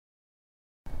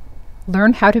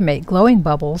Learn how to make glowing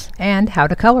bubbles and how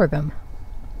to color them.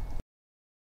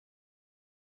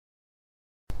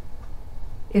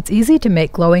 It's easy to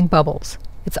make glowing bubbles.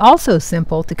 It's also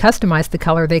simple to customize the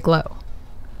color they glow.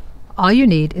 All you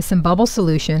need is some bubble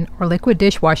solution or liquid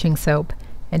dishwashing soap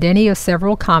and any of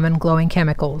several common glowing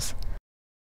chemicals.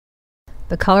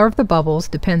 The color of the bubbles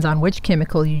depends on which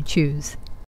chemical you choose.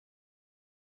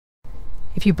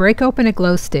 If you break open a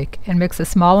glow stick and mix a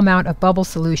small amount of bubble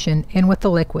solution in with the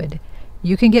liquid,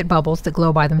 you can get bubbles that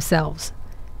glow by themselves.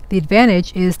 The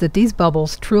advantage is that these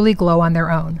bubbles truly glow on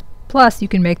their own. Plus, you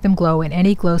can make them glow in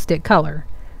any glow stick color.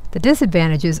 The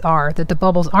disadvantages are that the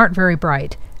bubbles aren't very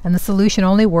bright, and the solution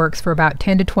only works for about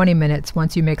 10 to 20 minutes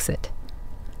once you mix it.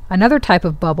 Another type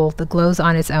of bubble that glows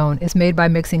on its own is made by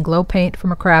mixing glow paint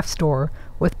from a craft store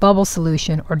with bubble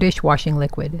solution or dishwashing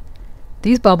liquid.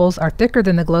 These bubbles are thicker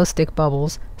than the glow stick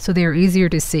bubbles, so they are easier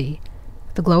to see.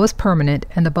 The glow is permanent,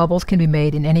 and the bubbles can be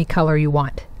made in any color you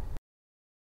want.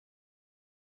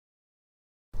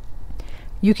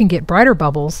 You can get brighter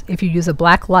bubbles if you use a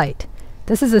black light.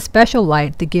 This is a special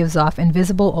light that gives off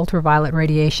invisible ultraviolet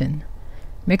radiation.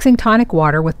 Mixing tonic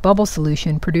water with bubble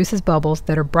solution produces bubbles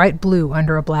that are bright blue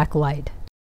under a black light.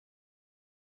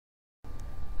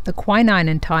 The quinine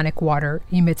in tonic water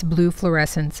emits blue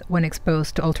fluorescence when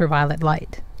exposed to ultraviolet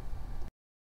light.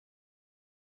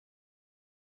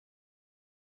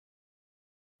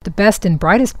 The best and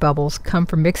brightest bubbles come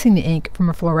from mixing the ink from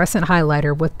a fluorescent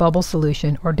highlighter with bubble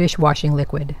solution or dishwashing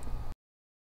liquid.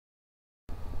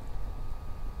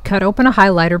 Cut open a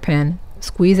highlighter pen,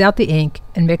 squeeze out the ink,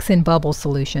 and mix in bubble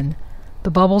solution. The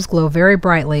bubbles glow very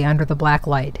brightly under the black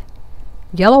light.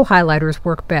 Yellow highlighters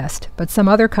work best, but some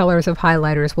other colors of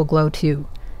highlighters will glow too.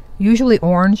 Usually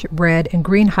orange, red, and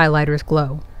green highlighters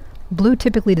glow. Blue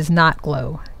typically does not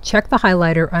glow. Check the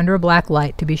highlighter under a black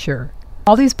light to be sure.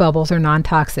 All these bubbles are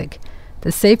non-toxic.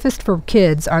 The safest for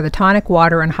kids are the tonic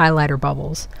water and highlighter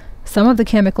bubbles. Some of the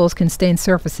chemicals can stain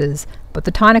surfaces, but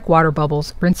the tonic water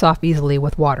bubbles rinse off easily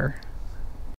with water.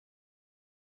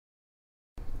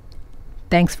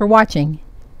 Thanks for watching.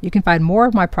 You can find more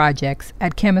of my projects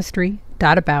at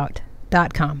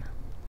chemistry.about.com.